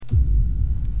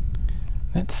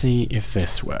Let's see if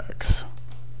this works.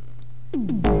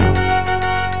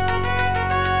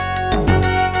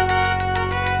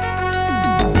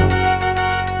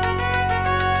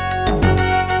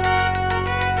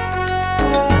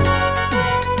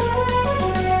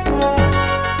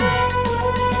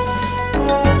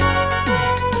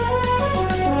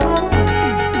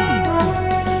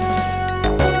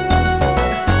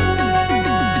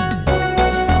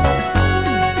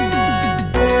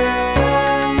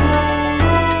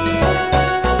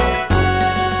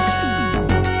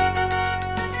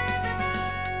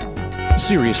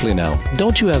 Seriously now,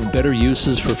 don't you have better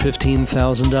uses for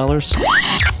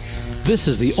 $15,000? This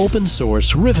is the open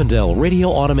source Rivendell radio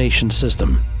automation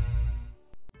system.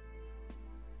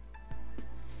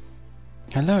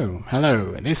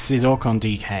 Hello, this is Orcon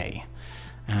DK,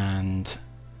 and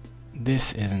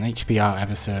this is an HPR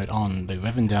episode on the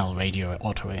Rivendell radio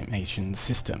automation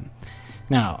system.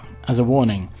 Now, as a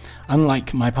warning,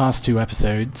 unlike my past two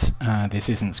episodes, this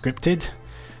isn't scripted,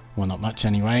 well, not much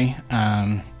anyway.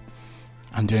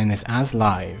 I'm doing this as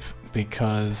live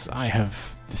because I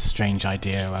have this strange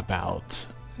idea about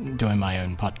doing my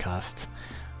own podcast,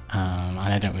 and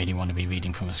I don't really want to be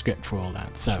reading from a script for all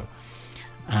that. So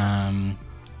I'm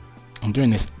doing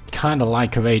this kind of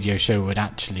like a radio show would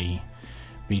actually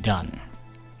be done.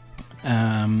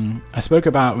 I spoke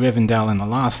about Rivendell in the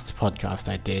last podcast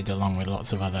I did, along with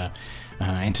lots of other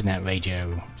internet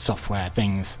radio software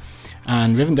things.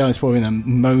 And Rivendell is probably the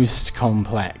most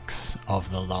complex of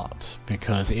the lot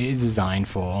because it is designed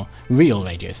for real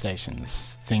radio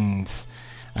stations. Things,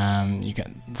 you get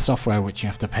software which you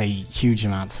have to pay huge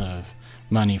amounts of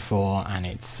money for, and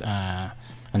it's and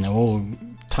they're all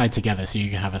tied together, so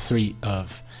you can have a suite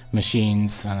of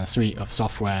machines and a suite of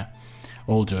software,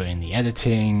 all doing the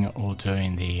editing, all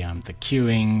doing the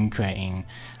queuing, creating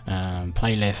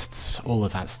playlists, all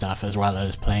of that stuff, as well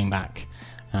as playing back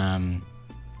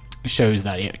shows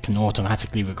that it can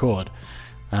automatically record.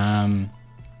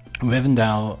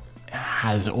 Rivendell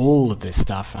has all of this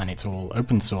stuff, and it's all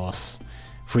open source,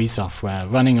 free software,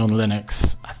 running on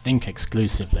Linux, I think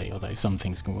exclusively, although some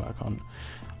things can work on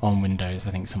Windows, I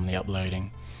think some of the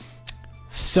uploading.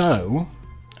 So,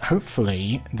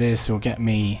 hopefully this will get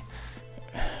me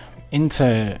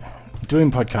into doing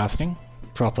podcasting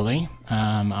properly.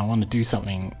 I want to do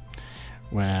something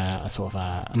where a sort of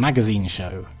a magazine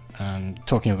show,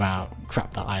 talking about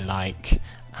crap that I like,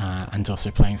 and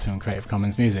also playing some Creative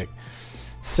Commons music.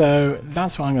 So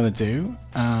that's what I'm going to do.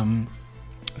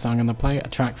 So I'm going to play a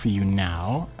track for you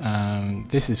now.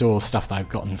 This is all stuff that I've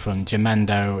gotten from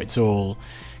Jamendo. It's all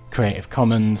Creative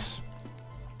Commons.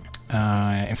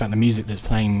 In fact, the music that's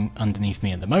playing underneath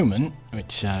me at the moment,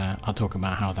 which I'll talk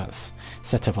about how that's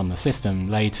set up on the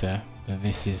system later.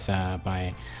 This is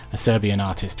by a Serbian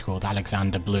artist called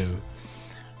Alexander Blue,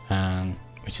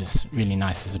 which is really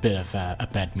nice. It's a bit of a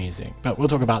bed music, but we'll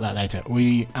talk about that later.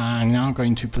 We are now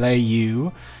going to play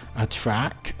you a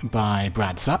track by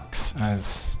Brad Sucks,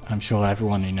 as I'm sure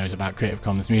everyone who knows about Creative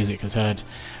Commons music has heard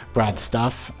Brad's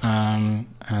stuff, and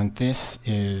this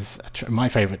is my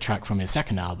favourite track from his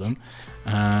second album,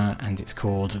 and it's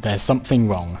called There's Something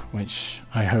Wrong, which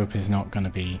I hope is not going to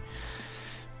be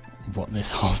what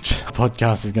this whole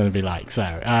podcast is going to be like.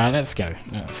 So let's go.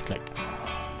 Let's click.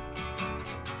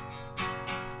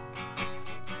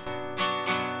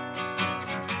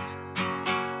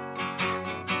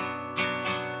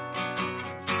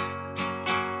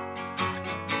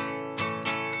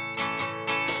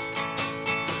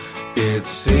 It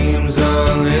seems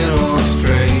a little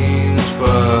strange,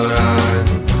 but I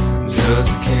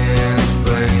just can't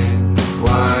explain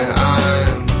why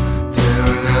I'm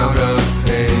tearing out a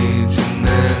page and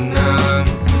then I'm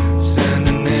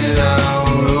sending it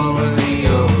out over the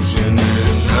ocean.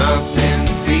 And I've been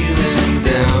feeling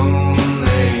down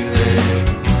lately,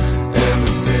 ever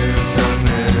since I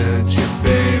met you,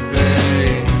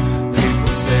 baby. People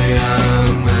say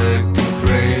I'm acting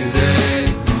crazy.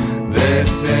 They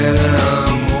say that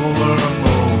I'm over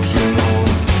emotional.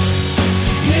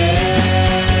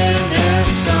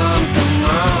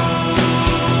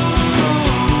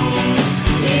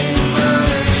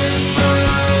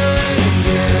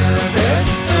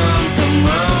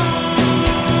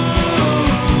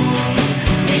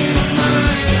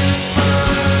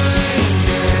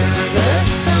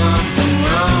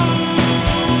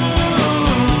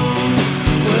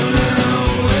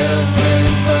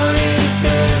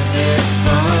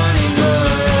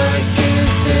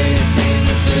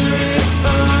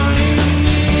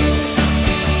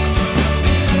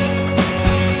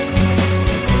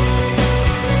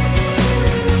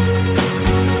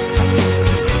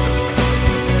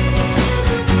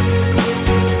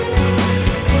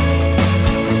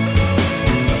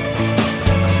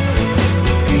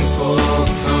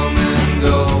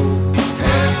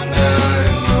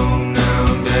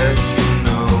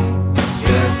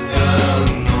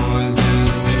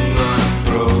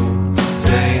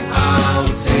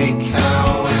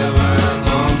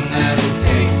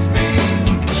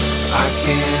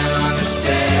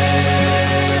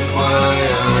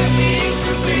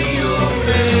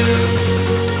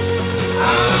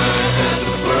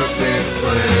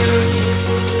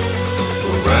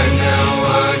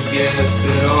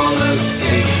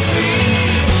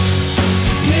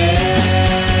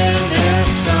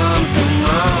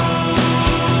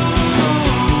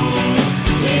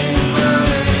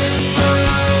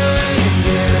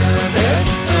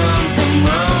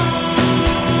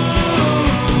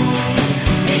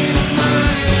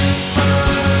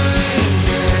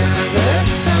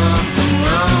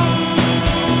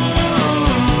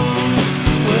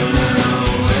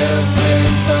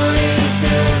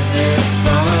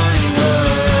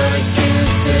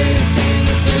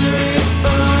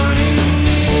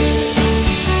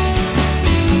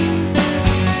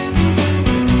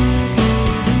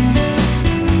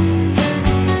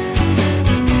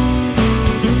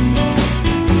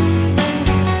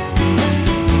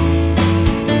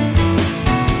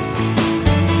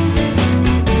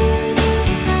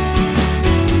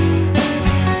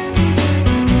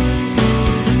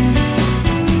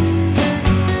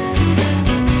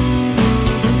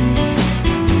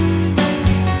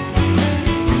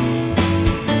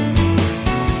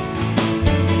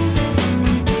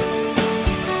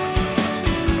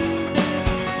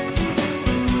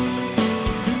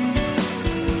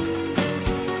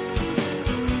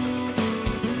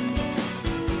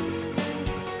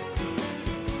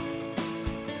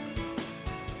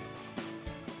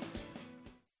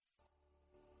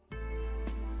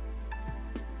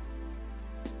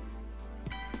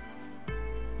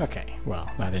 Okay, well,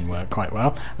 that didn't work quite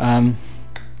well.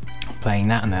 Playing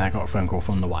that, and then I got a phone call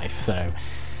from the wife, so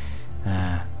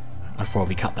I've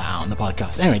probably cut that out on the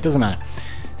podcast. Anyway, it doesn't matter.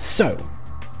 So,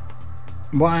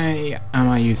 why am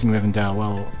I using Rivendell?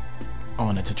 Well, I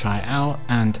wanted to try it out,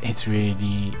 and it's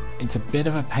a bit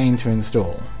of a pain to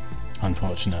install,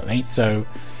 unfortunately. So,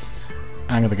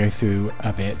 I'm going to go through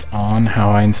a bit on how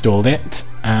I installed it,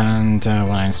 and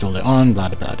what I installed it on, blah,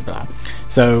 blah, blah, blah.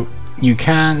 So,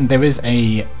 there is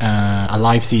a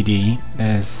live CD.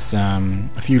 There's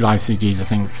a few live CDs. I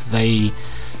think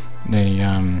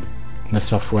the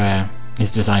software is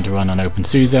designed to run on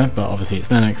OpenSUSE, but obviously it's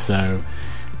Linux, so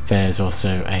there's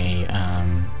also a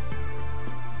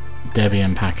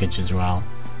Debian package as well.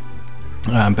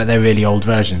 But they're really old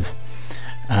versions.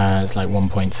 It's like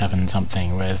 1.7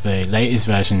 something, whereas the latest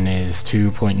version is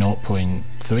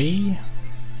 2.0.3,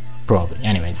 probably.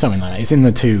 Anyway, something like that. It's in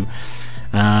the 2.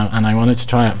 And I wanted to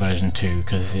try out version 2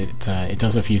 because it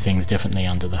does a few things differently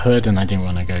under the hood, and I didn't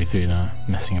want to go through the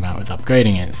messing about with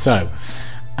upgrading it. So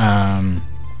I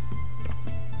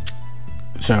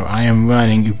am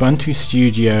running Ubuntu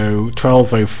Studio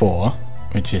 12.04,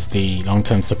 which is the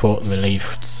long-term support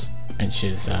release, which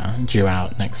is due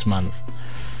out next month,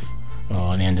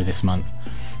 or the end of this month.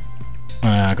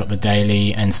 I got the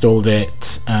daily, installed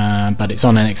it, but it's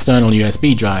on an external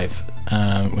USB drive,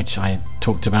 which I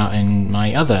talked about in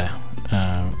my other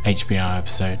HPR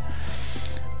episode.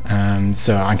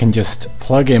 So I can just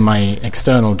plug in my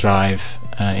external drive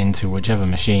into whichever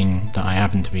machine that I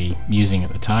happen to be using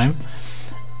at the time,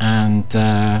 and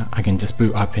I can just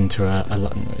boot up into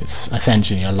it's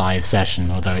essentially a live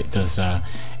session, although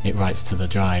it writes to the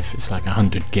drive. It's like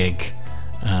 100 gig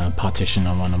partition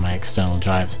on one of my external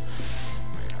drives.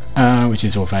 Which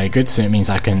is all very good, so it means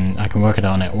I can work it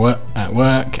on at work,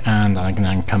 and I can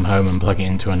then come home and plug it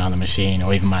into another machine,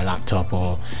 or even my laptop,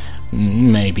 or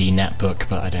maybe netbook,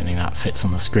 but I don't think that fits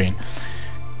on the screen.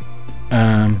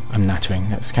 I'm nattering,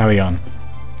 let's carry on.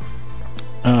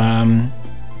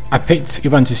 I picked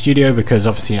Ubuntu Studio because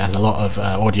obviously it has a lot of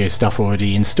audio stuff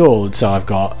already installed, so I've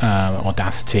got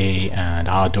Audacity and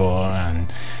Ardor and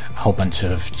a whole bunch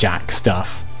of Jack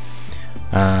stuff.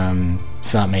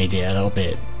 So that made it a little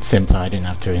bit simpler. I didn't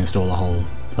have to install a whole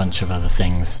bunch of other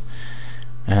things.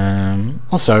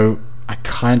 Also, I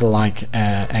kind of like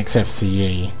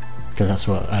XFCE, because that's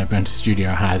what Ubuntu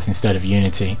Studio has instead of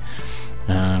Unity.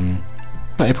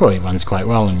 But it probably runs quite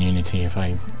well in Unity if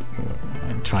I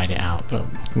tried it out, but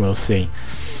we'll see.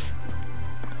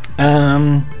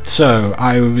 So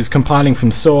I was compiling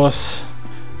from source,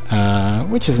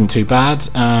 which isn't too bad.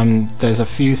 There's a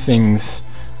few things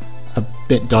a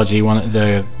bit dodgy.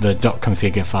 The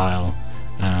 .configure file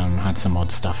had some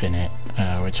odd stuff in it,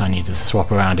 which I need to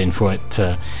swap around in for it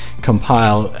to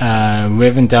compile.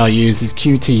 Rivendell uses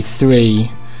Qt3,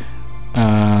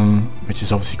 which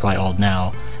is obviously quite old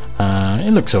now.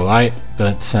 It looks alright,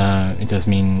 but it does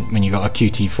mean when you've got a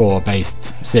Qt4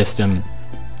 based system,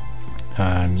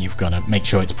 you've got to make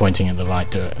sure it's pointing at the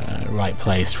right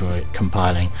place for it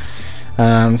compiling.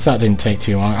 So that didn't take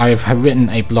too long. I've written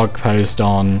a blog post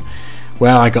on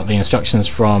where I got the instructions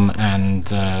from and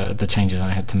the changes I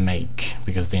had to make,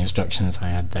 because the instructions I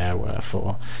had there were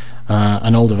for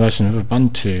an older version of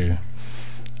Ubuntu.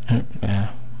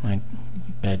 My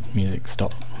bed music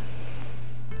stopped.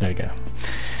 There we go.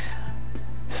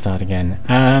 Start again.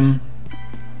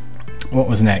 What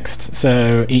was next?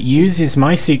 So it uses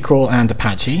MySQL and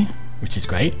Apache, which is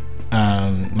great.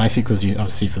 MySQL is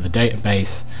obviously for the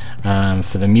database,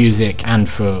 for the music, and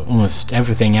for almost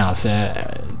everything else.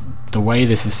 The way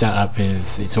this is set up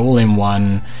is it's all in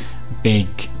one big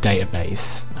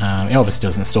database. It obviously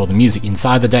doesn't store the music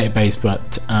inside the database,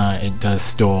 but it does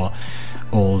store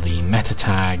all the meta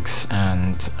tags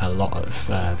and a lot of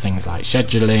things like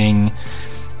scheduling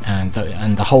and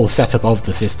the whole setup of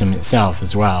the system itself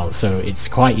as well. So it's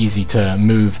quite easy to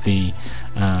move the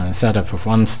setup of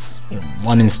one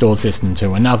installed system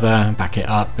to another, back it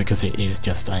up, because it is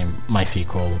just a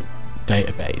MySQL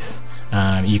database.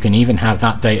 You can even have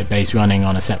that database running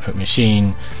on a separate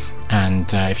machine, and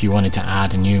if you wanted to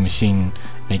add a new machine,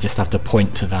 they just have to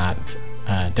point to that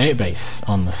database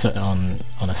on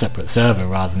a separate server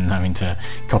rather than having to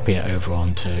copy it over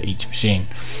onto each machine.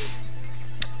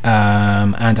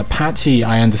 And Apache,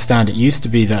 I understand it used to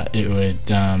be that it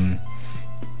would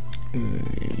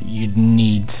you'd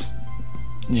need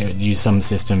use some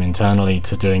system internally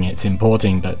to doing its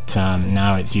importing, but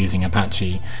now it's using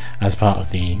Apache as part of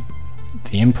the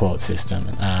import system.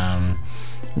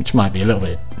 which might be a little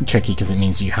bit tricky because it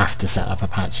means you have to set up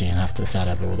Apache and have to set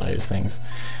up all those things.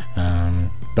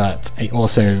 But it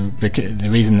also, the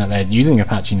reason that they're using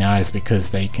Apache now is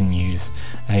because they can use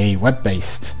a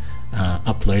web-based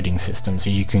uploading system, so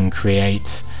you can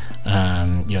create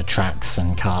your tracks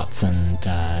and carts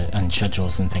and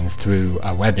schedules and things through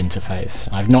a web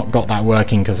interface. I've not got that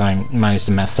working because I managed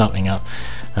to mess something up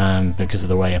because of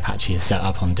the way Apache is set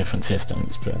up on different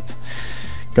systems, but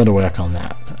got to work on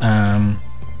that.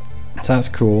 So that's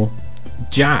cool.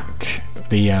 Jack,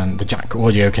 the Jack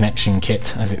audio connection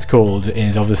kit, as it's called,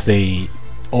 is obviously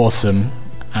awesome,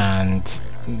 and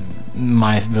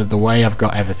the way I've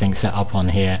got everything set up on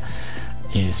here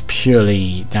is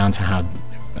purely down to how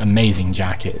amazing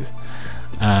Jack is.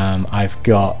 I've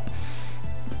got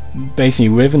basically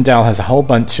Rivendell has a whole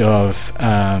bunch of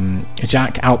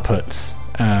Jack outputs.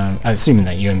 Assuming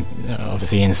that you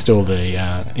obviously install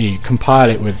you compile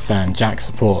it with Jack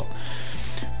support,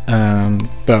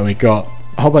 but we got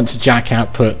a whole bunch of Jack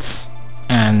outputs,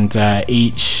 and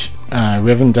each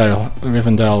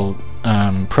Rivendell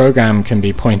program can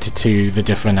be pointed to the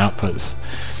different outputs,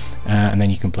 and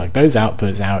then you can plug those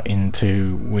outputs out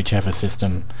into whichever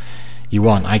system you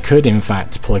want. I could in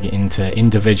fact plug it into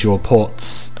individual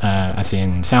ports, as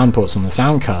in sound ports on the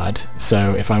sound card,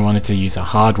 so if I wanted to use a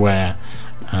hardware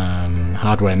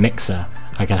mixer,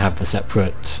 I can have the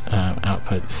separate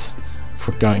outputs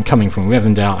coming from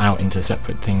Rivendell out into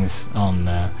separate things on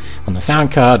the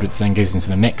sound card, which then goes into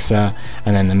the mixer,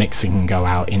 and then the mixer can go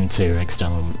out into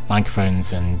external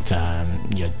microphones and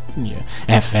your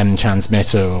FM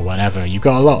transmitter or whatever. You've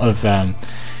got a lot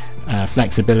of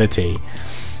flexibility,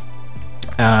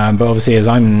 but obviously as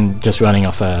I'm just running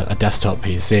off a desktop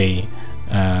PC,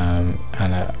 and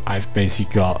I've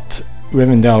basically got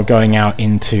Rivendell going out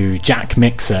into Jack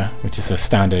Mixer, which is a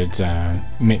standard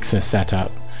mixer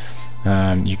setup.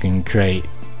 You can create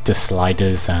the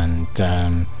sliders and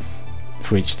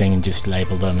for each thing and just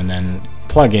label them, and then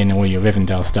plug in all your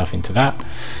Rivendell stuff into that,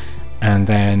 and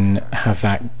then have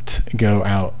that go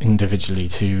out individually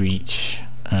to each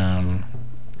the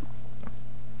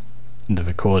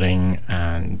recording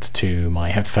and to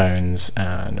my headphones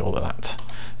and all of that.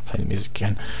 Play the music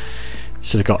again.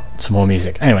 Should have got some more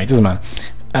music. Anyway, it doesn't matter.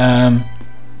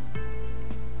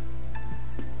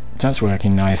 That's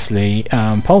working nicely.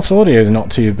 Pulse Audio is not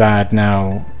too bad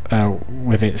now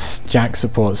with its Jack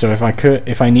support. So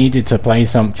if I needed to play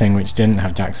something which didn't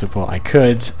have Jack support, I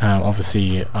could.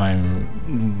 Obviously,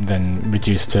 I'm then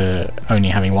reduced to only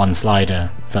having one slider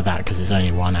for that because there's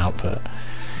only one output.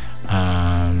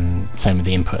 Same with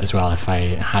the input as well. If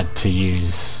I had to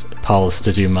use Pulse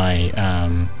to do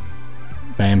my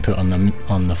input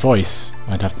on the voice,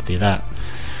 I'd have to do that.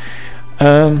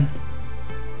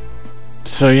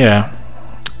 So yeah,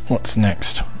 what's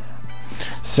next?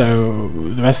 So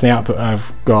the rest of the output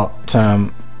I've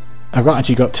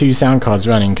actually got two sound cards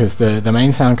running, because the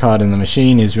main sound card in the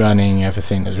machine is running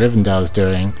everything that Rivendell is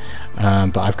doing,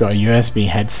 but I've got a USB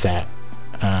headset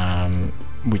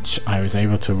which I was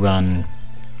able to run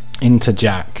into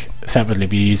Jack separately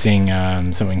by using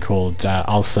something called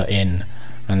ALSA in,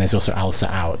 and there's also ALSA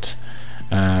out.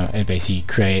 It basically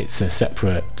creates a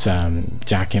separate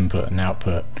Jack input and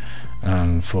output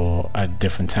for a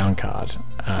different sound card.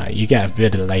 You get a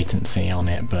bit of latency on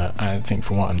it, but I think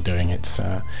for what I'm doing it's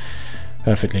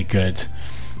perfectly good.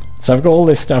 So I've got all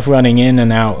this stuff running in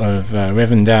and out of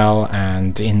Rivendell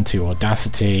and into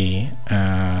Audacity.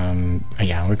 I'm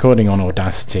recording on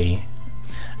Audacity.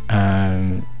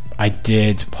 I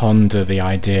did ponder the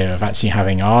idea of actually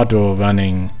having Ardor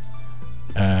running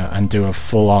and do a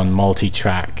full-on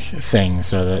multi-track thing,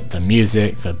 so that the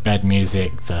music, the bed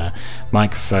music, the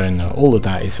microphone, all of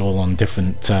that is all on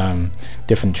different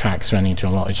tracks running to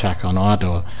a multi-track on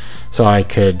Ardor, so I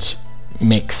could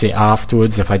mix it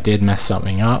afterwards if I did mess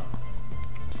something up.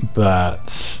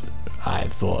 But I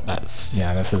thought that's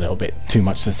a little bit too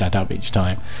much to set up each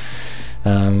time,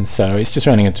 so it's just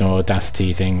running into an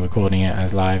Audacity thing, recording it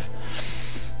as live.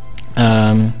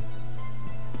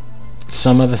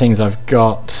 Some of the things I've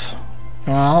got,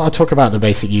 I'll talk about the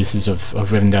basic uses of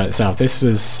Rivendell itself. This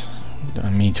was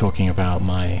me talking about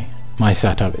my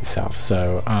setup itself.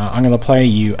 So I'm going to play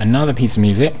you another piece of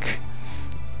music,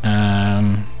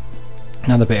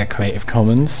 another bit of Creative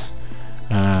Commons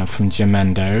from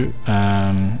Jamendo.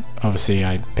 Obviously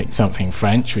I picked something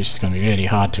French, which is going to be really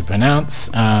hard to pronounce.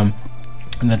 And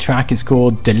the track is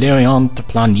called Deliriant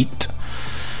Planète,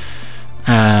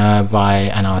 by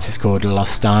an artist called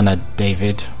Lostana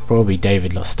David, probably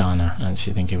David Lostana,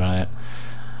 actually thinking about it.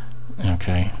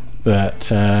 Okay,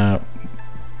 but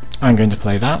I'm going to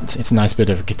play that. It's a nice bit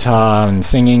of guitar and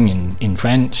singing in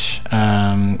French.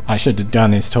 I should have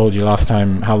done is told you last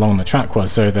time how long the track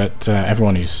was, so that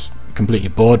everyone who's completely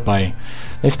bored by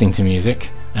listening to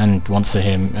music and you want to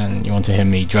hear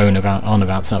me drone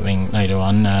about something later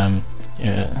on,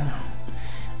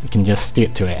 you can just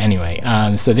stick to it anyway.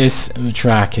 So this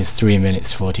track is 3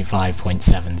 minutes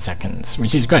 45.7 seconds,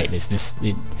 which is great.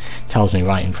 It tells me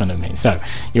right in front of me. So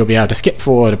you'll be able to skip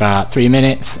forward about 3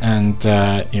 minutes and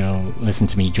you'll listen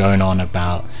to me drone on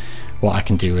about what I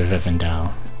can do with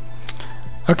Rivendell.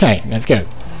 Okay, let's go.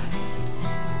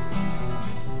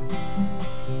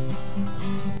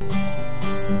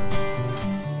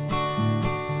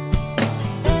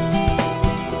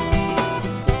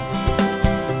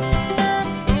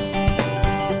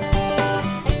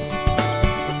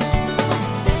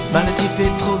 Malatif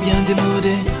est trop bien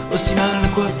démodé, aussi mal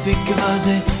coiffé que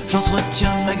rasé,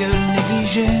 j'entretiens ma gueule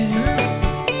négligée.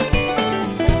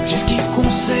 J'esquive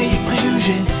conseils et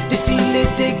préjugés, défilés,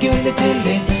 dégueules et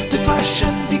télé, de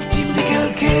fashion victime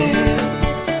décalquée.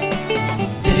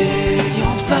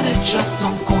 Délirante planète,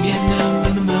 j'attends qu'on vienne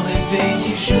me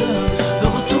réveiller, je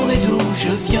veux retourner d'où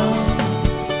je viens.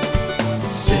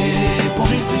 C'est bon,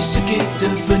 j'ai vu ce qu'est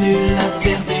devenu la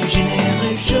terre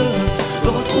dégénérée, je veux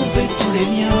retrouver tous les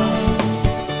miens.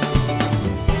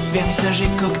 Vernissage et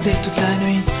cocktail toute la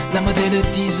nuit, la mode et le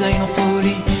design en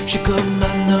folie, je suis comme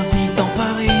un ovni dans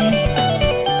Paris.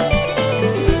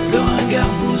 Le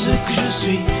ringard bouseux que je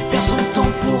suis perd son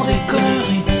temps pour des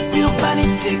conneries.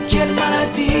 Urbanité, quelle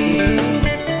maladie.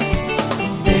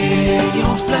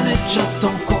 Délirante planète,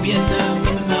 j'attends qu'on vienne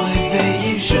me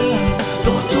réveiller, je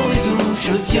veux retourner d'où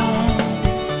je viens.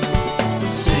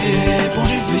 C'est bon,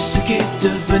 j'ai vu ce qu'est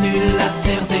devenu la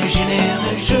terre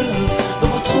dégénérée, je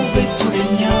veux retrouver tous les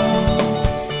miens.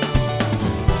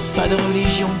 Pas de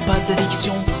religion, pas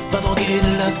d'addiction, pas droguer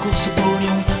de la course au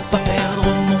pognon, pas perdre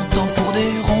mon temps pour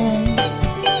des ronds.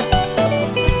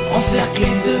 Encerclé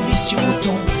de vicieux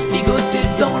moutons, ligoté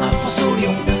dans la fosse au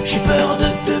lion, j'ai peur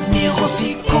de devenir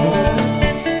aussi con.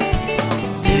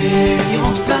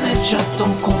 Délirante planète,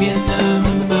 j'attends qu'on vienne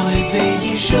me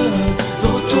réveiller, je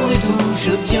veux retourner d'où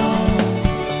je viens.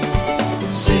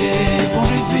 C'est bon,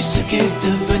 j'ai vu ce qu'est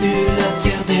devenu la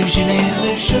terre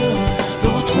dégénérée, je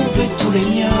veux retrouver tous les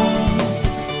miens.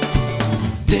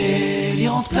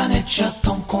 Délirante planète,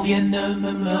 j'attends qu'on vienne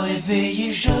me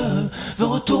réveiller, je veux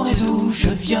retourner d'où je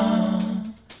viens.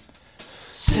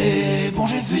 C'est bon,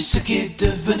 j'ai vu ce qu'est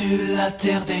devenu la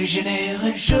terre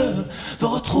dégénérée, je veux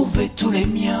retrouver tous les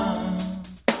miens.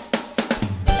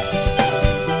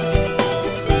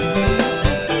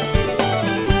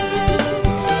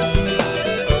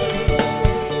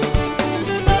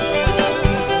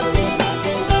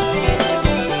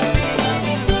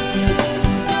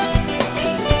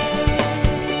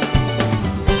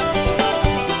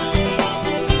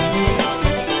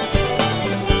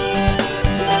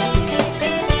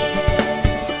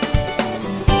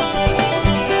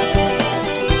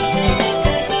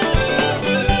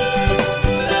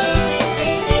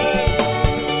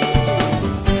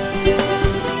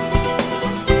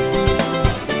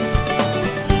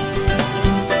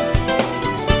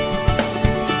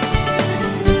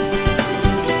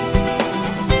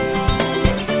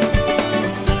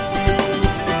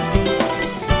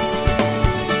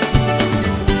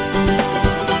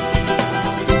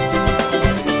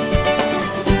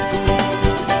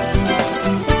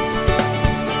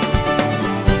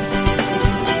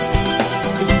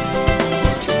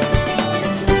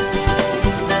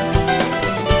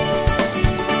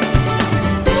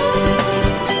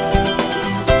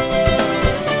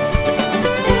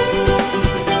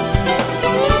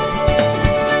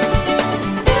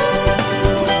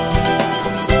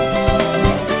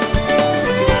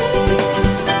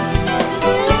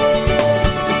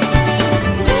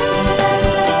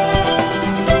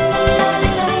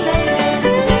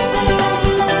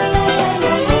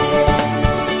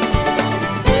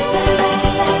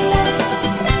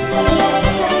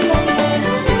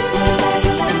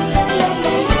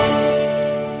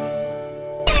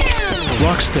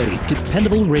 Steady,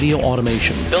 dependable radio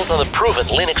automation built on the proven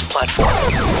Linux platform.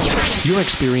 You're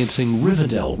experiencing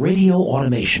Rivendell Radio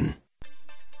Automation.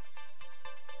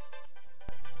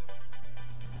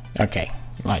 Okay,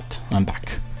 right, I'm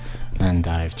back. And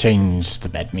I've changed the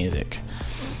bed music.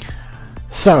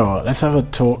 So, let's have a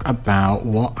talk about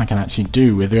what I can actually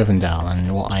do with Rivendell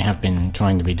and what I have been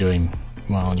trying to be doing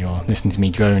while you're listening to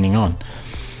me droning on.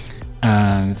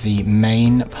 The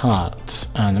main part,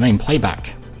 the main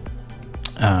playback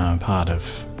part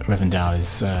of Rivendell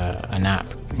is an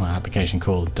application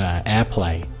called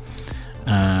AirPlay,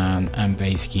 and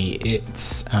basically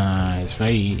it's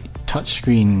very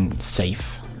touchscreen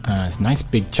safe. It's nice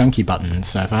big chunky buttons,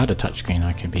 so if I had a touchscreen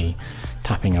I could be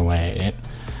tapping away at it.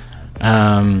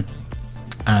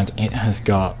 And it has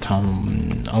got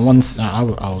on one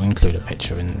side, I'll include a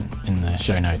picture in the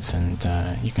show notes, and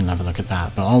you can have a look at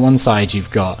that. But on one side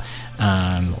you've got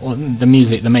the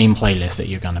music, the main playlist that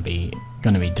you're going to be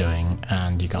doing,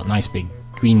 and you've got nice big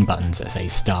green buttons that say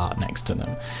start next to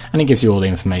them, and it gives you all the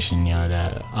information,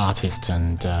 the artist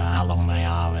and how long they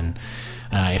are, and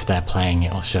if they're playing,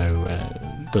 it'll show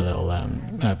the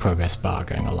little progress bar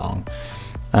going along.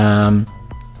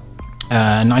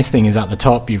 Nice thing is at the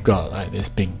top you've got this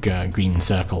big green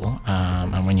circle,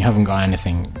 and when you haven't got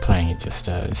anything playing, it just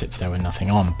sits there with nothing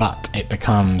on, but it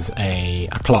becomes a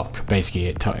clock. Basically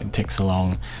it ticks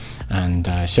along and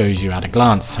shows you at a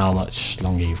glance how much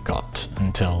longer you've got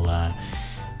until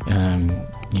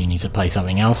you need to play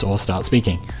something else or start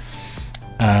speaking.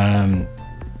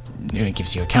 It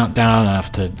gives you a countdown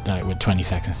after with 20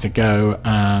 seconds to go,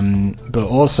 but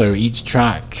also each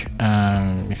track,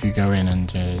 if you go in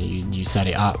and you set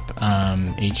it up,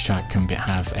 each track can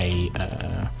have a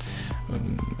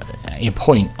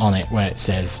point on it where it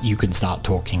says you can start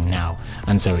talking now,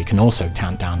 and so it can also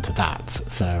count down to that,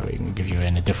 so it can give you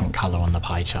in a different color on the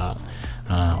pie chart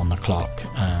on the clock.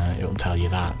 It will tell you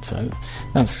that, so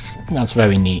that's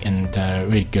very neat and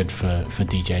really good for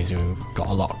DJs who've got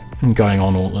a lot going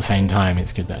on all at the same time.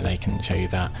 It's good that they can show you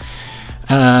that.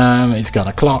 It's got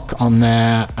a clock on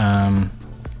there,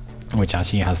 which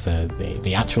actually has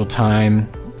the actual time,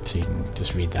 so you can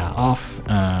just read that off,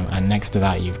 and next to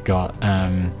that you've got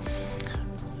a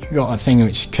thing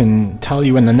which can tell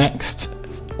you when the next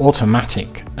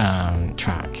automatic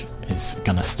track is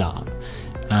gonna start.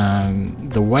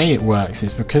 The way it works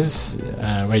is because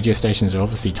radio stations are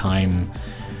obviously time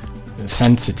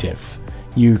sensitive,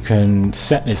 you can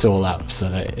set this all up so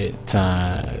that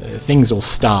things will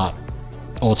start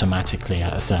automatically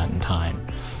at a certain time.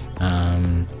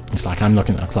 It's like I'm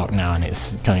looking at the clock now and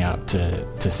it's coming up to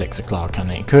 6 o'clock,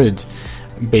 and it could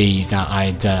be that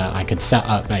I could set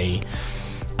up a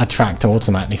track to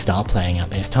automatically start playing at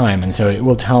this time, and so it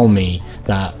will tell me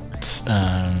that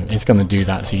it's going to do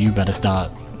that, so you better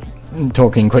start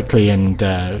talking quickly and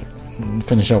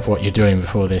finish off what you're doing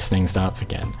before this thing starts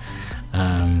again.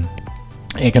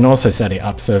 It can also set it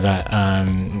up so that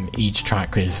each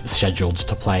track is scheduled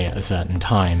to play at a certain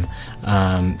time,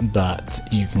 but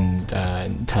you can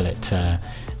tell it to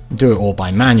do it all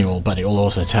by manual, but it will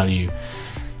also tell you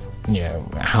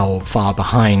how far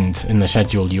behind in the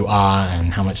schedule you are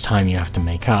and how much time you have to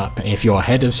make up. If you're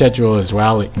ahead of schedule as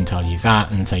well, it can tell you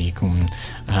that, and so you can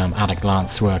at a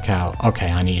glance work out, okay,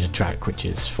 I need a track which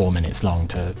is 4 minutes long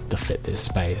to fit this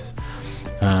space.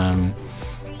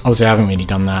 Obviously I haven't really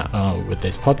done that with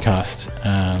this podcast,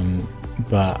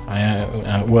 but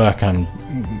at work I'm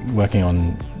working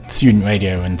on student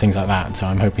radio and things like that, so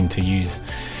I'm hoping to use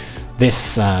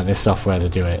this software to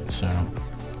do it, so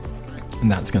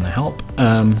that's going to help.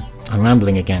 I'm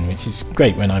rambling again, which is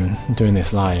great when I'm doing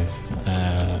this live.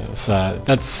 So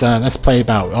let's play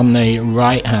about. On the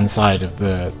right hand side of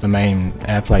the main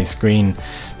AirPlay screen,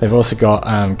 they've also got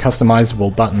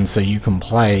customizable buttons, so you can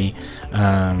play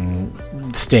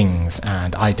stings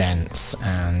and idents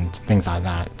and things like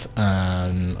that.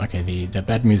 Okay, the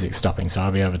bed music's stopping, so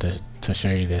I'll be able to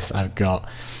show you this. I've got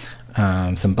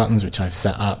some buttons which I've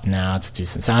set up now to do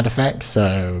some sound effects.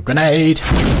 So grenade,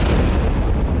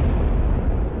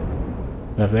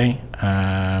 lovely.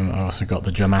 I also got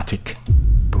the dramatic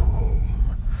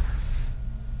boom,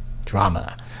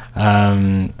 drama,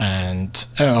 and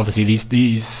obviously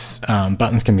these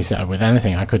buttons can be set up with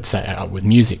anything. I could set it up with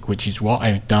music, which is what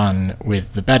I've done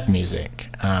with the bed music.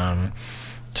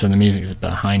 So the music is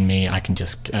behind me, I can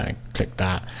just click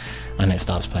that and it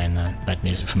starts playing the bed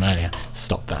music from earlier.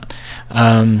 Stop that.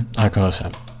 I can also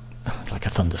have like a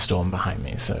thunderstorm behind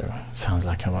me, so it sounds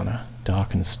like I'm on a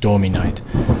dark and stormy night.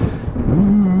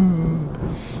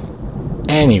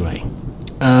 Anyway,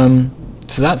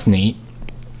 so that's neat.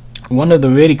 One of the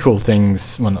really cool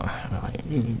things,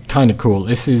 kind of cool,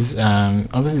 this is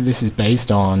obviously this is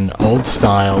based on old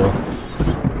style.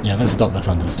 Yeah, let's stop the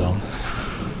thunderstorm.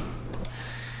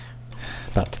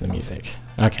 Back to the music.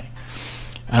 Okay.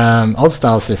 Old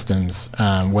style systems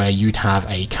where you'd have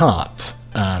a cart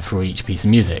for each piece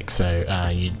of music. So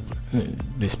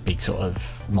this big sort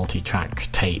of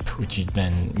multi-track tape, which you'd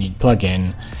plug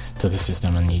in to the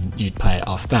system and you'd play it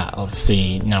off that.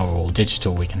 Obviously, now we're all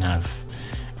digital. We can have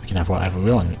whatever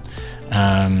we want.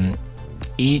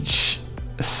 Each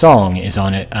song is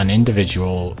on an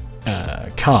individual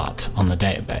cart on the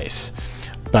database.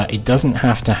 but it doesn't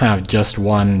have to have just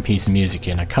one piece of music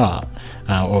in a cart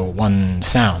or one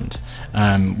sound.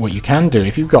 What you can do,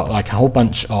 if you've got like a whole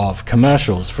bunch of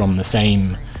commercials from the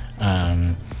same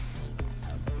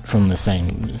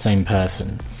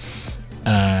person,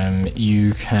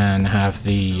 you can have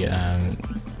the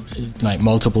like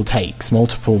multiple takes,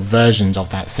 multiple versions of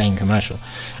that same commercial,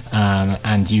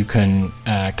 and you can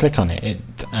click on it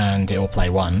and it will play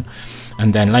one,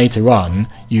 and then later on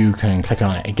you can click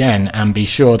on it again and be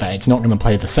sure that it's not going to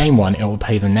play the same one, it will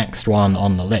play the next one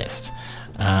on the list.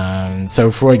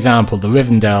 So for example, the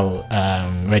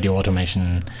Rivendell radio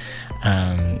automation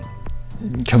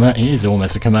it is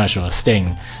almost a commercial, a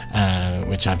sting,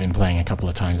 which I've been playing a couple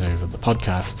of times over the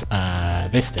podcast.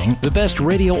 This thing, the best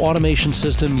radio automation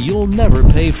system you'll never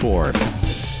pay for.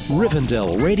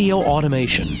 Rivendell Radio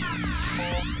Automation.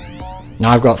 Now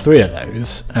I've got 3 of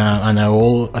those, and they're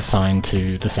all assigned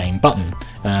to the same button.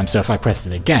 So if I press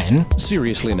it again...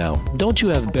 Seriously now, don't you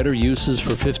have better uses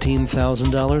for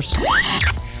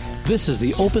 $15,000? This is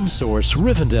the open source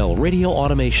Rivendell Radio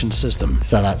Automation System.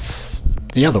 So that's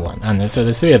the other one, and so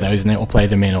there's 3 of those, and it will play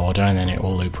them in order, and then it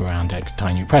will loop around every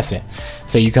time you press it.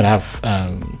 So you could have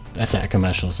a set of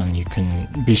commercials, and you can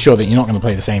be sure that you're not going to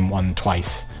play the same one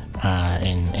twice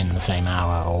in the same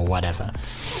hour or whatever.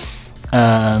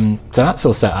 So that's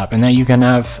all set up, and then you can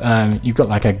have you've got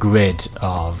like a grid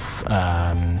of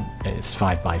it's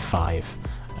 5 by 5.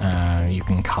 You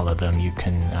can color them, you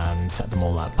can set them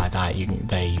all up like that.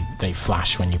 They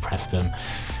flash when you press them.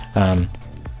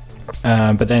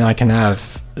 But then I can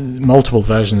have multiple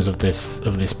versions of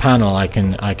this panel. I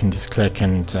can just click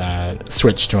and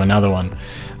switch to another one,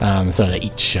 so that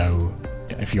each show,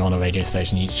 if you're on a radio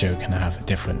station, each show can have a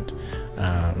different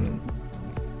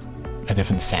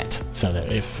set. So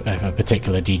that if a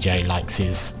particular DJ likes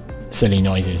his silly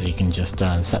noises, you can just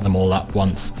set them all up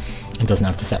once. It doesn't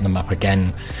have to set them up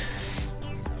again.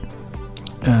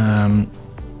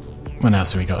 What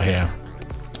else have we got here?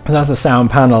 So that's the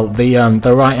sound panel. The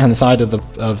right hand side of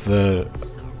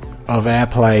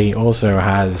AirPlay also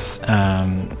has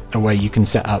a way you can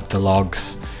set up the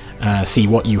logs, see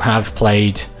what you have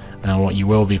played and what you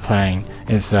will be playing.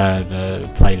 Is the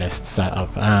playlist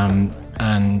setup, and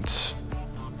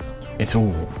it's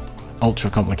all ultra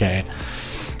complicated.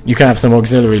 You can have some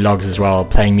auxiliary logs as well,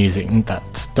 playing music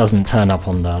that doesn't turn up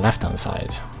on the left hand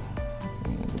side.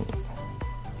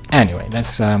 Anyway,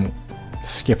 let's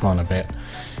skip on a bit,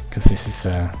 because this is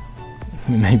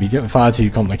maybe far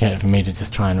too complicated for me to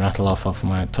just try and rattle off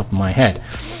my top of my head.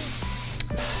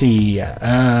 Let's see, so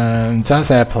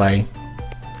that's AirPlay.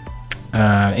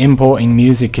 Importing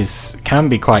music can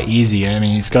be quite easy. I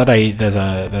mean, there's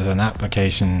an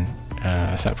application,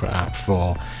 a separate app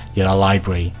for your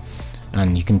library,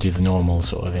 and you can do the normal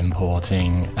sort of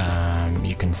importing.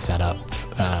 You can set up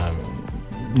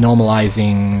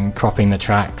normalizing, cropping the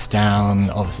tracks down,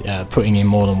 obviously putting in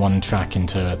more than one track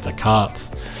into the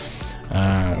carts,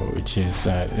 which is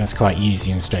that's quite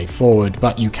easy and straightforward.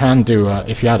 But you can do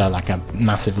if you had a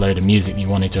massive load of music you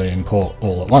wanted to import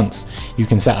all at once, you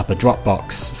can set up a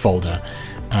Dropbox folder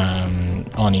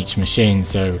on each machine.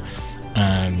 So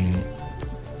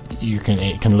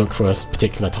it can look for a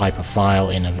particular type of file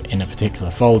in a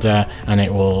particular folder, and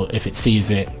it will, if it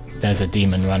sees it, there's a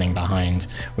daemon running behind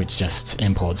which just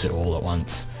imports it all at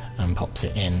once and pops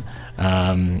it in.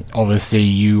 Obviously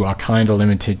you are kind of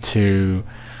limited to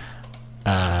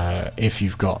if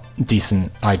you've got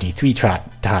decent ID3 track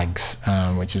tags,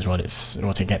 which is what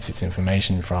it gets its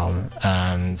information from.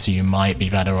 So you might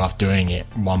be better off doing it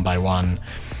one by one,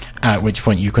 at which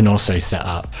point you can also set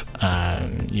up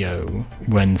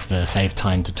when's the safe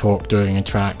time to talk during a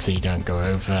track, so you don't go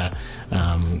over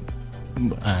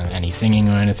any singing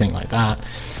or anything like that,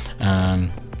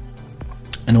 and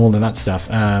all of that stuff.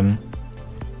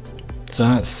 So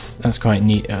that's quite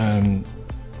neat.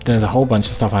 There's a whole bunch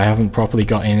of stuff I haven't properly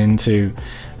gotten into.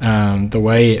 The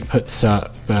way it puts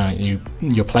up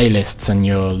your playlists and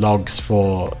your logs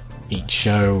for each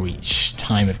show, each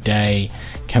time of day,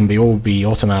 can all be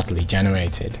automatically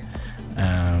generated.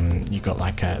 You've got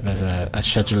there's a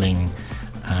scheduling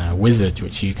wizard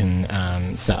which you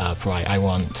can set up. Right, I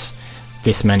want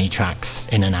this many tracks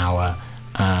in an hour.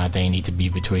 They need to be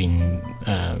between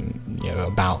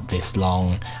about this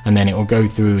long, and then it will go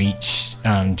through each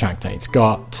track that it's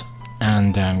got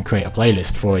and create a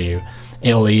playlist for you.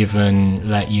 It'll even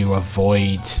let you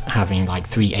avoid having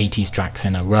 3 80s tracks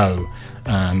in a row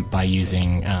by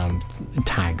using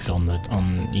tags on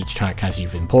each track as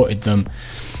you've imported them.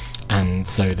 And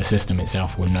so the system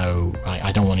itself will know,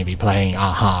 I don't want to be playing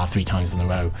Aha 3 times in a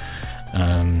row.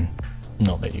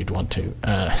 Not that you'd want to,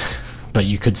 But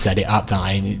you could set it up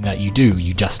that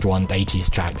you just want 80s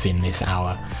tracks in this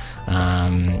hour,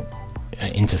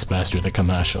 interspersed with a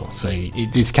commercial. So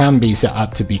this can be set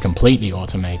up to be completely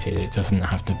automated. It doesn't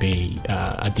have to be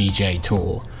a DJ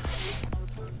tool.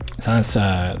 So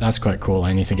that's quite cool.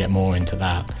 I need to get more into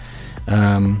that.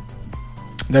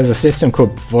 There's a system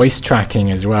called voice tracking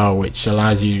as well, which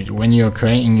allows you, when you're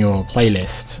creating your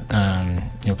playlist,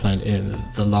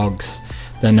 the logs,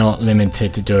 they're not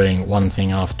limited to doing one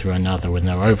thing after another with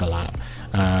no overlap.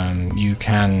 You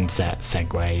can set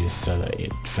segues so that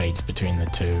it fades between the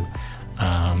two,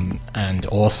 and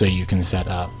also you can set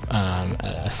up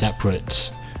a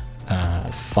separate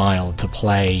file to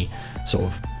play sort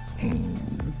of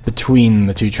between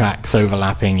the two tracks,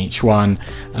 overlapping each one,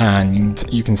 and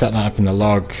you can set that up in the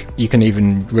log. You can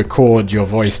even record your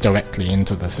voice directly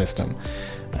into the system.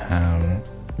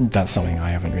 That's something I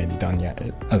haven't really done yet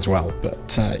as well,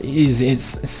 but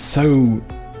it's so,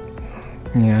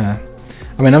 yeah,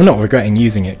 I mean, I'm not regretting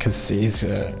using it because it's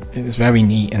very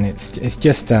neat, and it's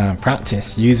just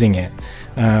practice using it,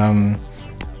 and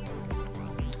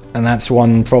that's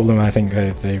one problem I think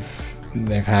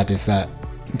they've had, is that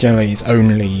generally it's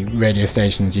only radio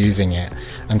stations using it,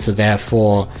 and so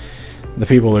therefore the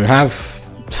people who have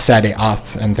set it up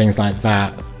and things like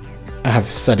that have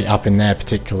set it up in their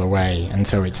particular way, and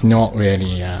so it's not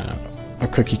really a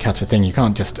cookie cutter thing. You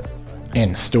can't just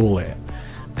install it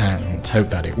and hope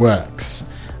that it works.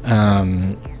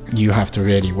 You have to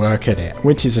really work at it,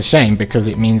 which is a shame, because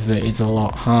it means that it's a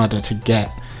lot harder to get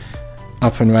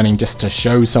up and running, just to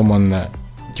show someone that,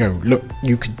 Joe, look,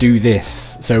 you could do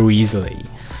this so easily.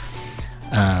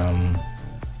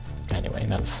 Anyway,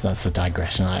 that's a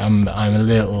digression. I'm a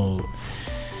little.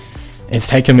 It's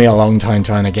taken me a long time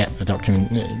trying to get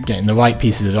getting the right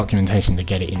pieces of documentation to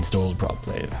get it installed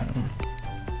properly.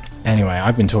 Anyway,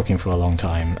 I've been talking for a long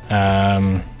time.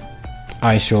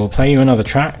 I shall play you another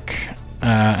track,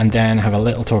 and then have a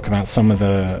little talk about some of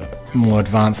the more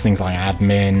advanced things like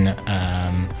admin,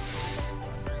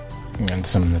 and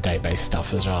some of the database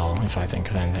stuff as well, if I think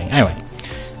of anything. Anyway,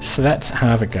 so let's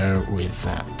have a go with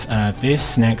that.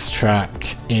 This next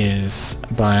track is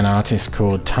by an artist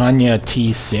called Tanya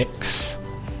T6.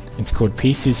 It's called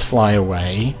Pieces Fly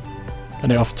Away.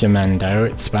 Got it off Jamendo.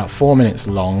 It's about 4 minutes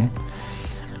long,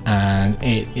 and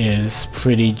it is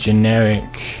pretty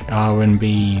generic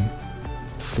R&B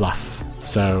fluff.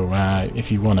 So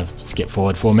if you want to skip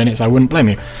forward 4 minutes, I wouldn't blame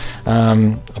you.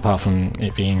 Apart from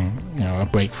it being, a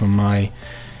break from my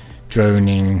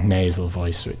droning nasal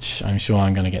voice, which I'm sure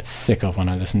I'm going to get sick of when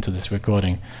I listen to this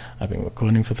recording. I've been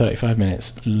recording for 35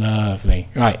 minutes. Lovely.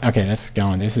 Right, okay, let's go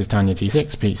on. This is Tanya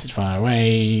T6, Pieces Fire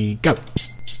Away, go!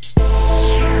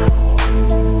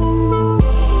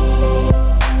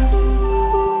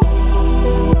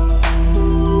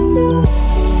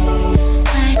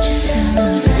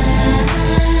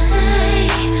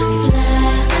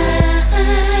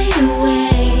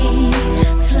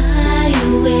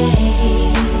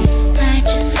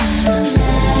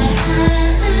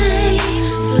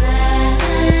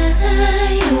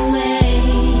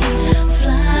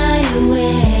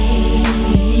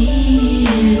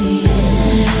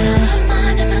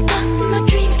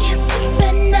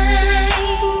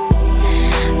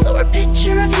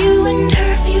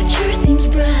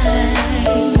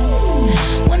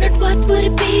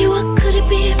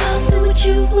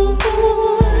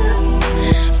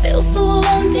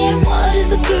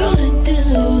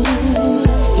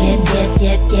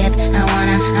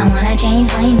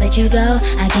 You go,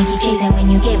 I can't keep chasing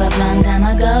when you gave up long time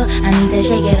ago. I need to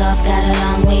shake it off, got a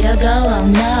long way to go. Oh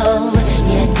no,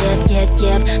 yep.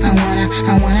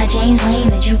 I wanna change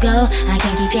lanes. Let you go, I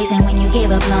can't keep chasing when you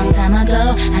gave up long time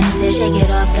ago. I need to shake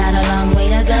it off, got a long way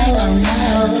to go. Oh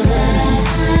no,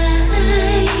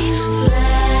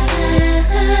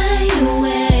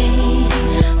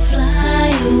 fly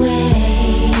away.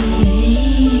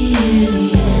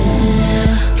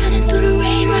 Cutting through the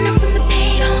rain, running from the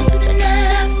pain, all through the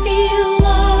night I feel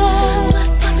lost.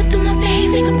 Blood pumping through my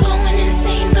veins, think I'm going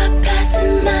insane,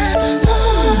 bypassing my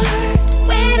heart.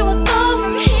 Where do I go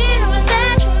from here, knowing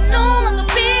that you'll no longer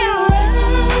be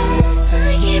around? I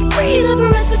can't breathe up a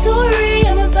respiratory,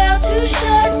 I'm about to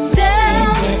shut down.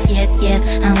 Yep,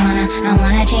 I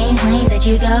wanna change lanes, let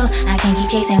you go. I can't keep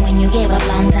chasing when you gave up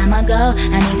long time ago.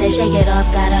 I need to shake it off,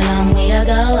 got a long way to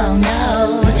go. Oh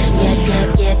no, yep.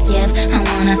 I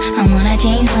wanna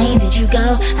change lanes, let you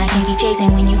go. I can't keep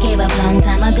chasing when you gave up long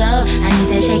time ago. I need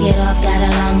to shake it off, got a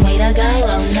long way to go.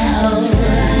 Oh no,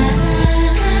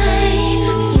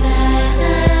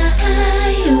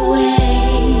 fly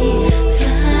away,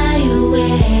 fly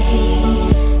away.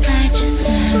 I just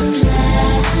wanna fly.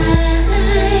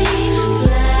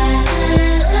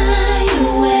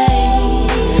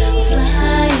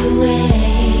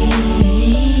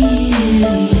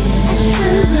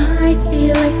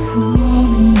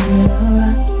 crawling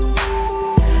nearer.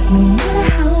 No matter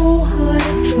how hard I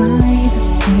try, the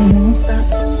pain won't stop.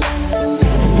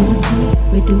 Where do I go?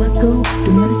 Where do I go?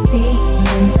 Don't wanna stay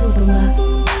mental block.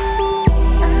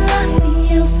 I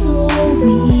feel so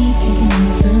weak, I can't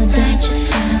even die. I just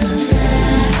wanna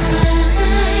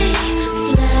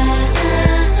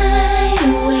fly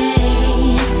away,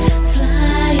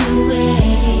 fly away.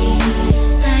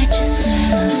 I just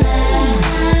wanna fly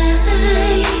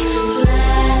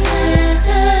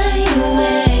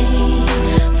away,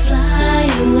 fly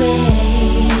away.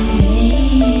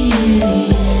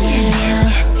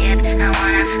 I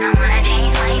wanna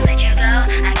change lanes, let you go. I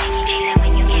can't keep chasing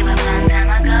when you gave up long time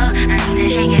ago. I need to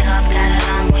shake it up, got a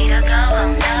long way to go. Oh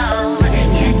no,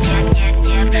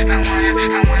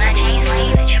 I wanna change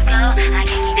lanes, let you go. I can't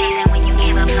keep chasing when you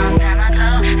gave up long time ago.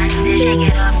 I need to shake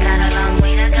it up, got a long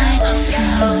way to go. I just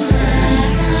wanna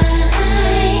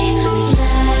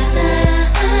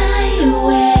fly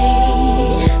away,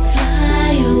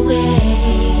 fly away.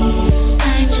 I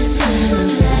just wanna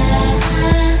fly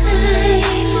away.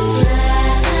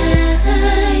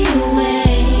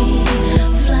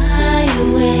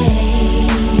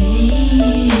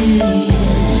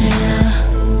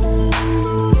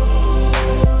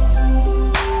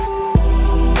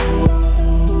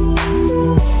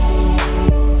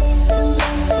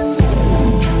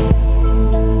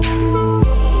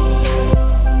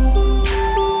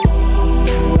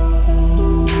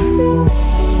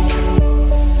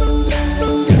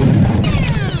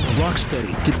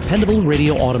 Rocksteady, dependable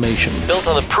radio automation built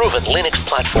on the proven Linux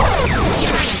platform.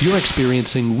 You're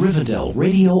experiencing Rivendell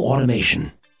radio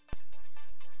automation.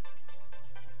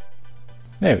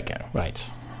 There we go. Right.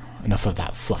 Enough of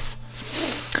that fluff.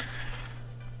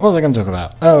 What was I going to talk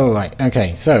about? Oh, right.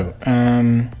 Okay. So,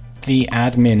 the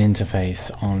admin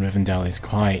interface on Rivendell is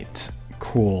quite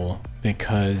cool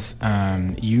because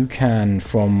you can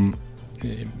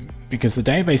because the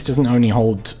database doesn't only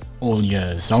hold all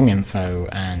your song info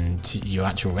and your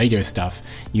actual radio stuff,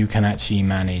 you can actually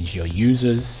manage your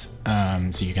users,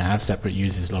 so you can have separate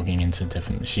users logging into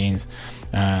different machines.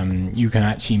 You can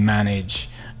actually manage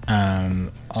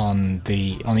on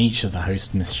each of the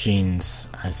host machines,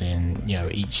 as in,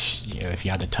 if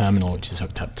you had a terminal which is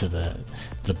hooked up to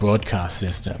the broadcast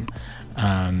system,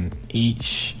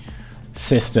 each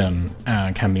system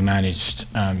can be managed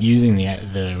using the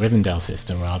Rivendell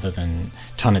system rather than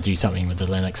trying to do something with the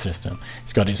Linux system.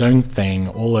 It's got its own thing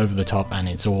all over the top, and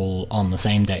it's all on the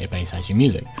same database as your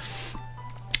music.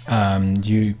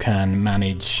 You can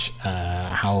manage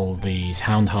how the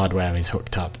sound hardware is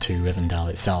hooked up to Rivendell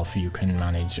itself. You can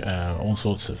manage all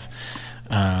sorts of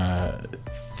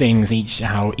things,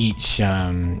 how each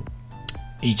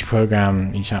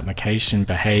program, each application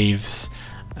behaves.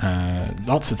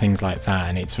 Lots of things like that,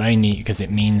 and it's very neat because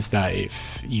it means that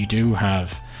if you do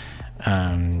have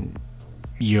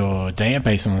your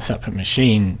database on a separate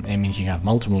machine, it means you have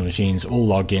multiple machines all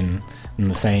log in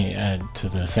the same to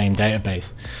the same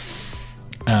database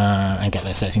and get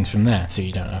their settings from there, so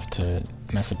you don't have to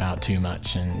mess about too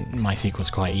much. And MySQL is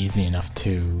quite easy enough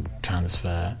to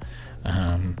transfer.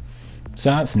 So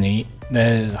that's neat.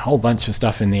 There's a whole bunch of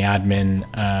stuff in the admin.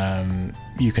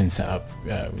 You can set up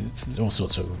all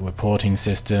sorts of reporting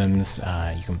systems.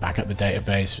 You can back up the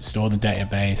database, restore the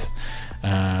database,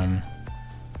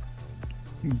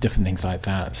 different things like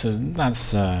that. So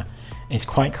that's it's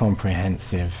quite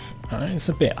comprehensive. It's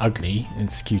a bit ugly.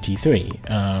 It's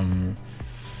Qt3,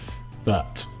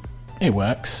 but it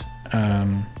works.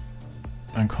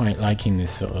 I'm quite liking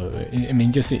this sort of. I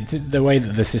mean, just the way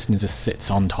that the system just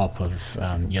sits on top of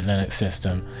your Linux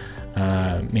system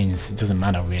means it doesn't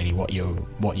matter really what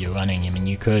you're running. I mean,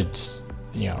 you could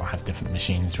have different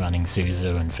machines running SUSE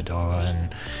and Fedora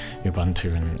and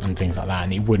Ubuntu and things like that,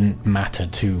 and it wouldn't matter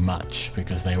too much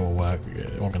because they all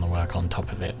going to work on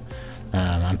top of it.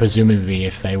 And presumably,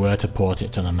 if they were to port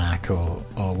it to the Mac or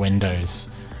Windows,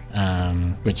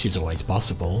 which is always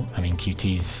possible. I mean,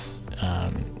 Qt's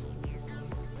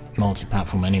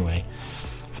multi-platform anyway.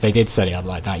 If they did set it up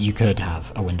like that, you could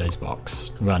have a Windows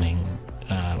box running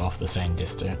off the same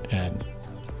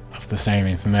off the same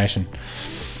information.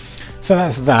 So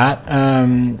that's that.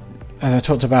 As I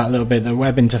talked about a little bit, the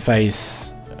web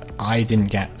interface I didn't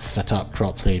get set up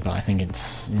properly, but I think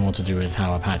it's more to do with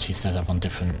how Apache's set up on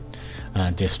different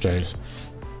distros.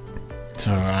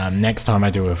 So next time I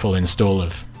do a full install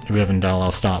of Rivendell,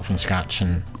 I'll start from scratch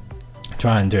and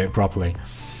try and do it properly.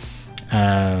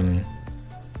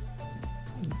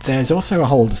 There's also a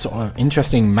whole sort of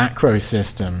interesting macro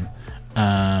system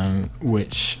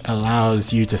which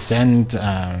allows you to send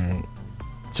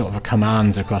sort sort of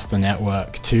commands across the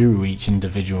network to each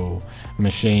individual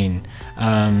machine.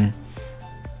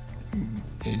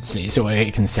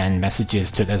 It can send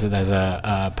messages to. There's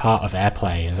a part of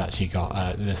AirPlay has actually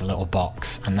got there's a little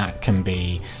box, and that can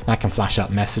flash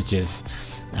up messages.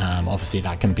 Obviously,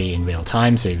 that can be in real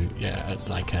time. So,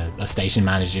 like a station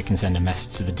manager can send a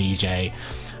message to the DJ,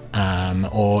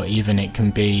 or even it can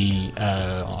be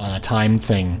on a time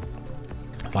thing.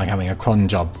 It's like having a cron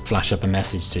job flash up a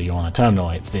message to you on a terminal.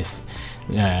 It's this.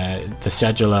 The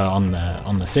scheduler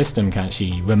on the system can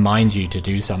actually remind you to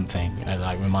do something,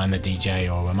 like remind the DJ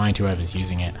or remind whoever's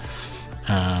using it.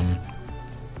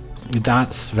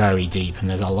 That's very deep, and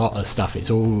there's a lot of stuff. It's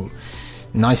all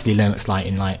nicely Linux-like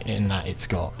in that it's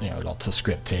got lots of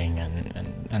scripting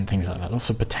and things like that. Lots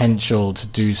of potential to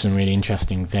do some really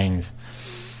interesting things.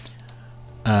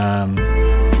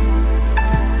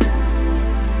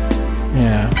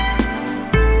 Yeah,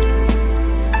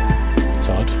 it's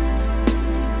odd.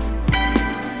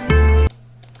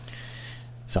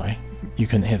 Sorry, you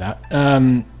couldn't hear that.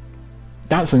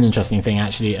 That's an interesting thing,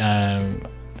 actually.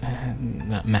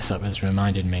 That mess up has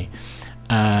reminded me.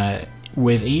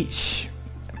 With each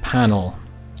panel,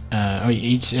 or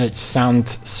each sound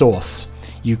source,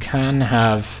 you can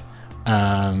have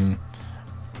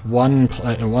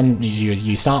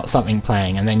you start something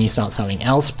playing, and then you start something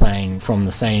else playing from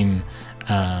the same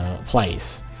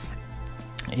place.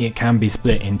 It can be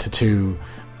split into two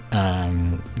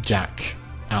jack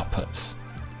outputs.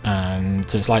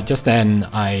 So it's like just then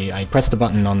I pressed a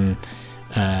button on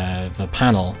the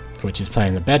panel which is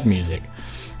playing the bed music,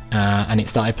 and it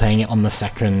started playing it on the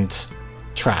second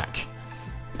track.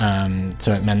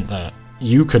 So it meant that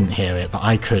you couldn't hear it, but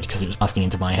I could, because it was blasting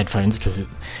into my headphones, because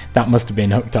that must have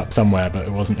been hooked up somewhere, but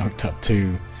it wasn't hooked up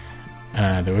to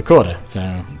the recorder.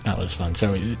 So that was fun.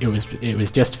 So it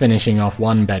was just finishing off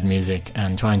one bed music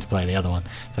and trying to play the other one.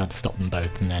 So I had to stop them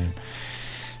both and then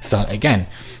start again.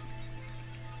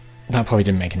 That probably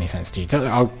didn't make any sense to you.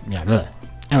 So,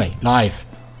 anyway, live.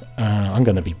 I'm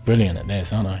going to be brilliant at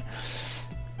this, aren't I?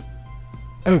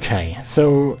 Okay,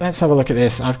 so let's have a look at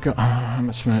this. I've got how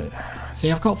much more? See,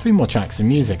 I've got 3 more tracks of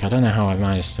music. I don't know how I've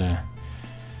managed to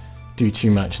do too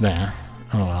much there.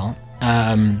 Oh well.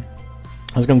 I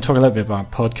was going to talk a little bit about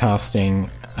podcasting.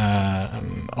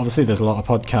 Obviously, there's a lot of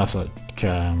podcasts, like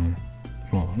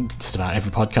just about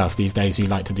every podcast these days who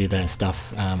like to do their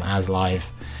stuff as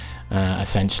live.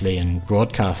 Essentially, and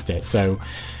broadcast it. So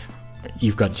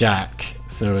you've got Jack,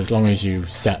 so as long as you've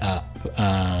set up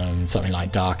something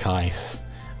like Dark Ice,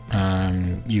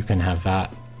 you can have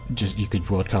that. You could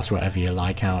broadcast whatever you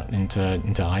like out into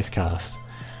Icecast.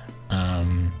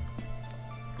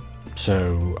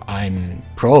 So I'm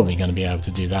probably going to be able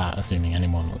to do that, assuming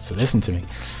anyone wants to listen to me.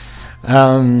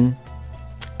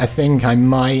 I think I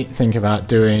might think about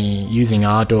using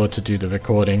Ardor to do the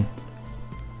recording.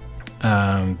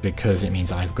 Because it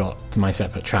means I've got my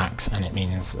separate tracks, and it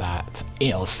means that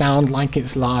it'll sound like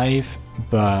it's live,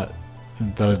 but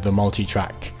the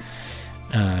multi-track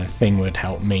thing would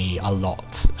help me a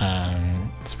lot,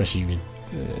 especially with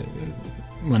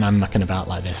when I'm mucking about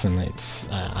like this, and it's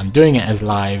I'm doing it as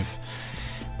live,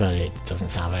 but it doesn't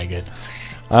sound very good.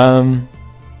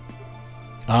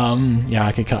 Yeah,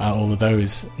 I could cut out all of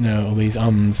those, all these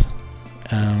ums.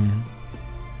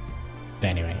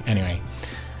 Anyway.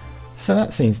 So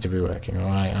that seems to be working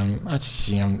alright.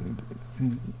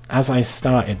 As I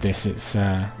started this, it's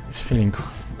feeling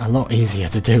a lot easier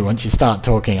to do once you start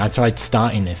talking. I tried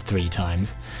starting this 3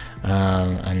 times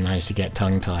and managed to get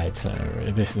tongue-tied. So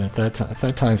this is the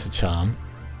third time's the charm.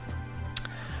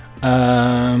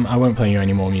 I won't play you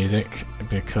any more music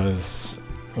because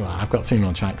I've got 3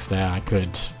 more tracks there. I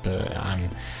could, but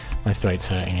my throat's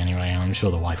hurting anyway. I'm sure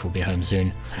the wife will be home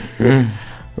soon.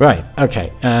 Right.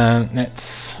 Okay.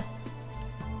 Let's.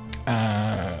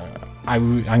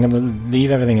 I'm going to leave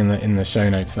everything in the show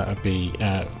notes that would be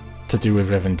to do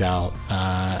with Rivendell.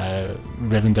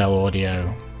 Rivendell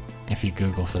audio. If you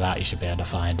Google for that, you should be able to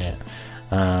find it.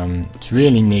 It's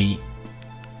really neat,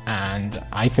 and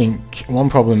I think one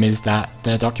problem is that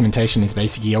their documentation is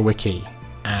basically a wiki,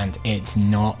 and it's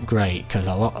not great because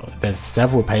there's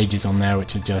several pages on there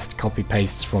which are just copy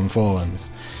pastes from forums,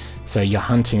 so you're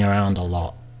hunting around a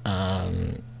lot.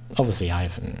 Obviously,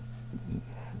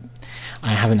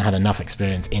 I haven't had enough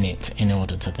experience in it in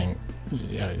order to think.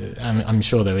 I'm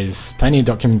sure there is plenty of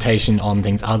documentation on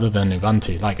things other than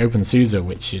Ubuntu, like OpenSUSE,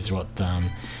 which is what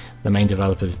the main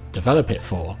developers develop it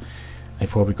for. They've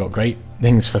probably got great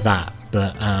things for that,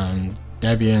 but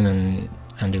Debian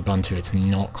and Ubuntu, it's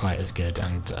not quite as good,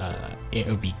 and it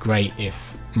would be great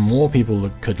if more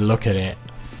people could look at it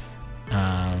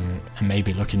and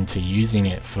maybe look into using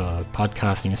it for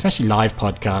podcasting, especially live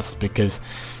podcasts, because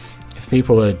if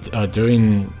people are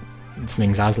doing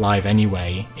things as live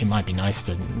anyway, it might be nice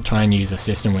to try and use a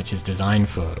system which is designed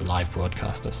for live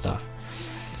broadcast of stuff.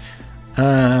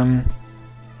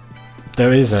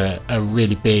 There is a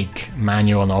really big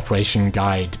manual and operation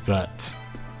guide, but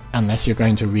unless you're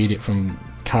going to read it from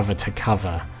cover to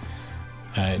cover,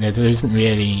 there isn't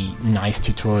really nice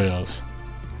tutorials.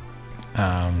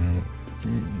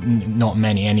 Not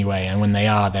many anyway, and when they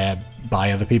are, they're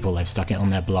by other people. They've stuck it on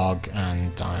their blog,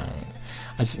 and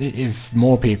if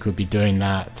more people could be doing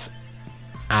that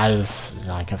as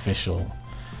like official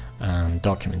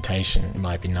documentation, it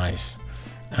might be nice.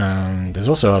 There's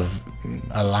also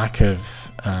a lack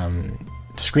of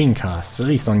screencasts, at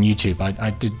least on YouTube.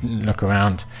 I did look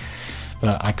around,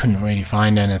 but I couldn't really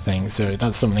find anything, so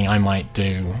that's something I might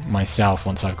do myself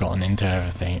once I've gotten into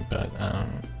everything. But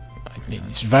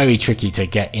it's very tricky to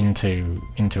get into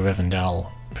Rivendell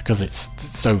because it's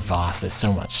so vast. There's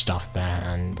so much stuff there,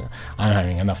 and I'm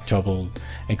having enough trouble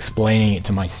explaining it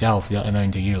to myself, let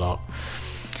alone to you lot.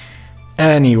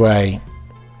 Anyway,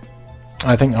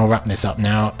 I think I'll wrap this up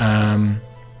now.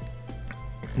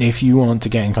 If you want to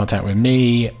get in contact with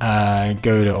me, go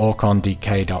to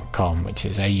aukondk.com, which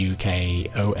is aukondk.com.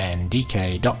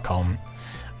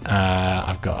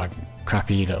 I've got a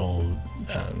crappy little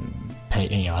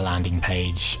a landing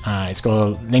page. It's got a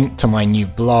link to my new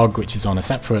blog, which is on a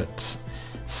separate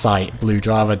site,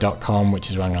 bluedrava.com, which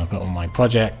is where I'm going to put all my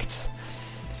projects.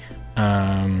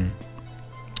 So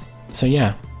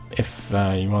yeah, if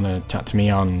you want to chat to me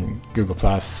on Google+,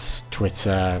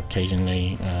 Twitter,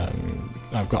 occasionally,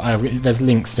 there's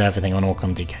links to everything on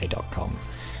aukondk.com.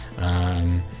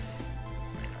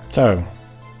 So,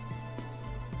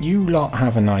 you lot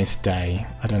have a nice day.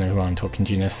 I don't know who I'm talking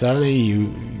to necessarily.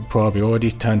 You probably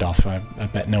already turned off. I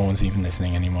bet no one's even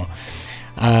listening anymore.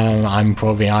 I'm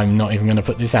not even going to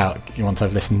put this out once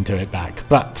I've listened to it back,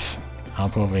 but I'll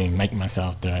probably make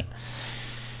myself do it.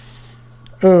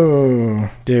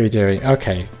 Oh, dearie.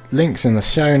 Okay, links in the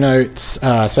show notes,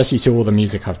 especially to all the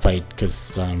music I've played,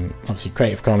 because obviously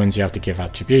Creative Commons, you have to give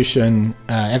attribution.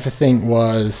 Everything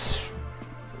was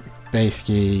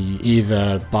basically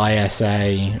either by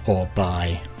SA or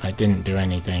by. I didn't do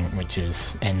anything which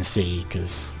is NC,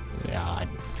 because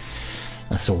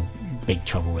that's all big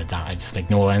trouble with that. I just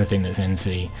ignore anything that's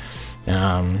NC.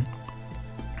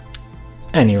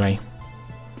 Anyway.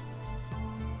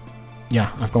 Yeah,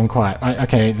 I've gone quiet.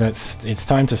 It's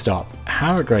time to stop.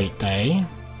 Have a great day,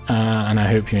 and I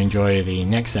hope you enjoy the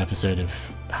next episode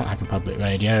of Hacker Public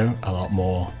Radio a lot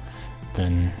more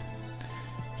than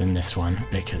this one,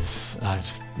 because right,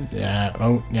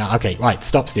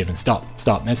 stop, Stephen, stop.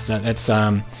 Let's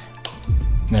there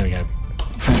we go.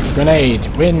 Grenade,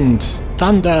 wind,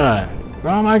 thunder.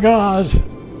 Oh my god!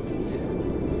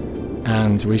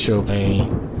 And we shall be.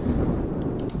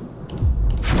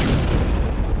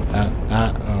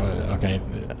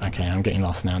 Okay, I'm getting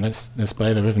lost now. Let's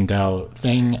play the Rivendell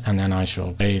thing, and then I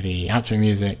shall play the outro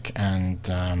music, and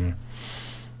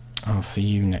I'll see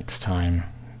you next time,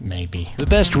 maybe. The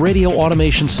best radio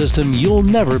automation system you'll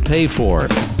never pay for.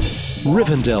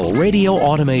 Rivendell Radio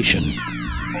Automation.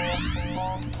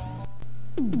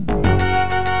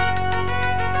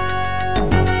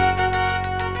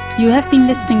 You have been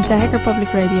listening to Hacker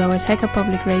Public Radio at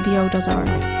hackerpublicradio.org.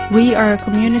 We are a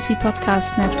community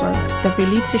podcast network that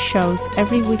releases shows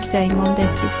every weekday, Monday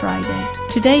through Friday.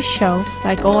 Today's show,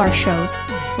 like all our shows,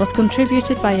 was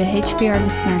contributed by a HPR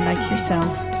listener like yourself.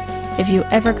 If you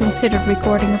ever considered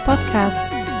recording a podcast,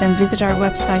 then visit our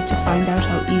website to find out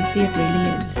how easy it really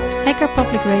is. Hacker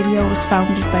Public Radio was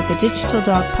founded by the Digital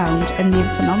Dog Pound and the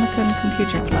Infonomicon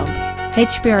Computer Club.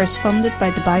 HPR is funded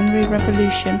by the Binary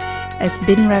Revolution at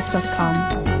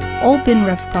binrev.com. All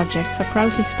BinRev projects are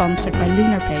proudly sponsored by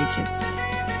Lunar Pages.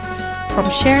 From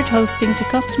shared hosting to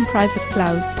custom private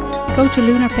clouds, go to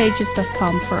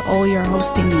lunarpages.com for all your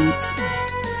hosting needs.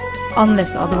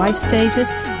 Unless otherwise stated,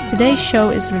 today's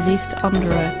show is released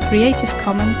under a Creative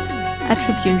Commons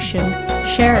Attribution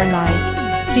Share Alike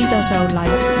 3.0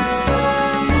 license.